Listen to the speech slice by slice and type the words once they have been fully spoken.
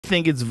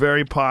think it's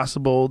very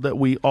possible that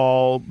we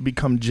all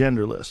become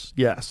genderless.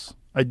 Yes,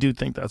 I do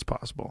think that's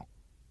possible.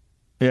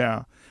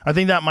 Yeah. I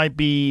think that might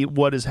be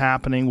what is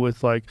happening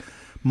with like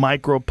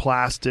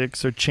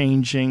microplastics are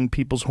changing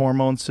people's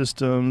hormone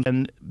systems.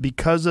 And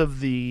because of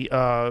the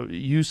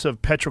use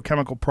of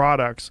petrochemical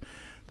products,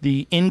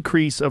 the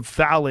increase of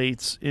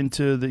phthalates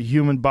into the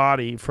human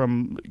body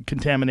from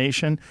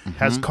contamination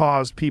has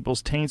caused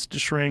people's taints to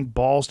shrink,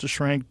 balls to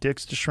shrink,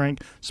 dicks to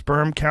shrink,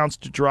 sperm counts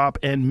to drop,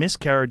 and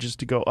miscarriages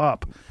to go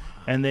up.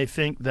 And they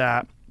think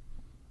that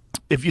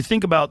if you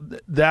think about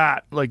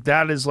that, like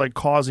that is like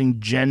causing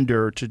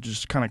gender to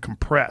just kind of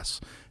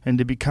compress and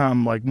to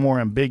become like more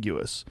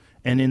ambiguous.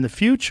 And in the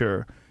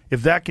future,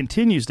 if that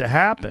continues to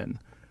happen,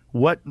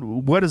 what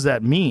does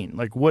that mean?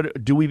 Like,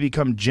 what do we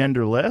become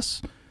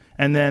genderless?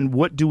 And then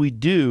what do we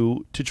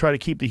do to try to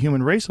keep the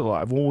human race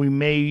alive? Well, we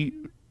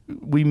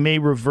may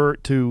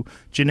revert to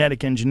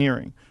genetic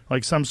engineering,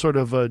 like some sort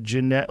of a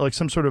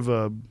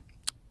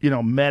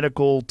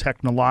medical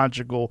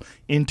technological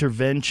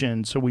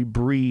intervention, so we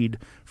breed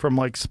from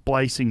like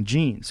splicing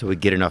genes. So we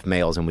get enough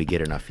males and we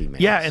get enough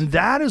females. Yeah, and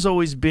that has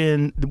always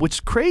been what's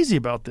crazy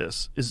about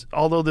this is,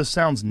 although this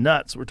sounds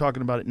nuts, we're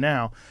talking about it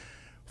now,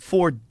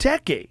 for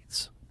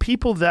decades,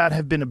 people that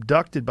have been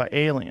abducted by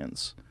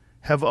aliens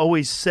have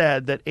always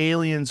said that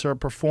aliens are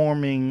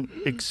performing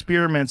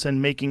experiments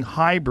and making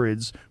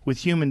hybrids with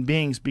human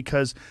beings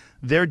because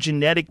their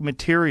genetic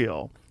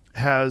material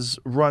has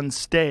run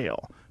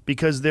stale,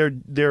 because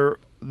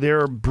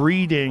they're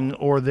breeding,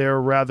 or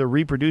they're rather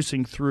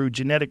reproducing through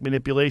genetic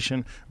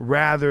manipulation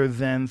rather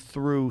than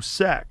through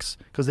sex,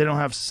 because they don't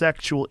have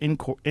sexual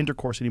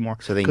intercourse anymore.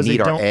 So they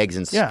need our eggs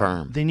and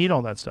sperm. They need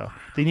all that stuff.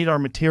 They need our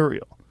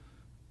material,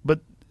 but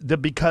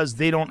because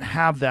they don't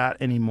have that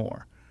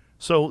anymore.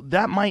 So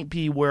that might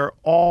be where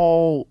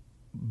all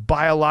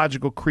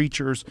biological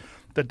creatures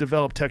that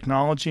develop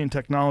technology, and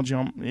technology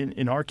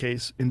in our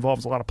case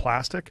involves a lot of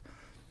plastic.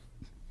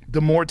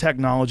 The more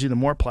technology, the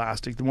more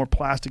plastic in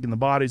the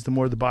bodies, the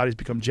more the bodies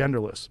become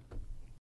genderless.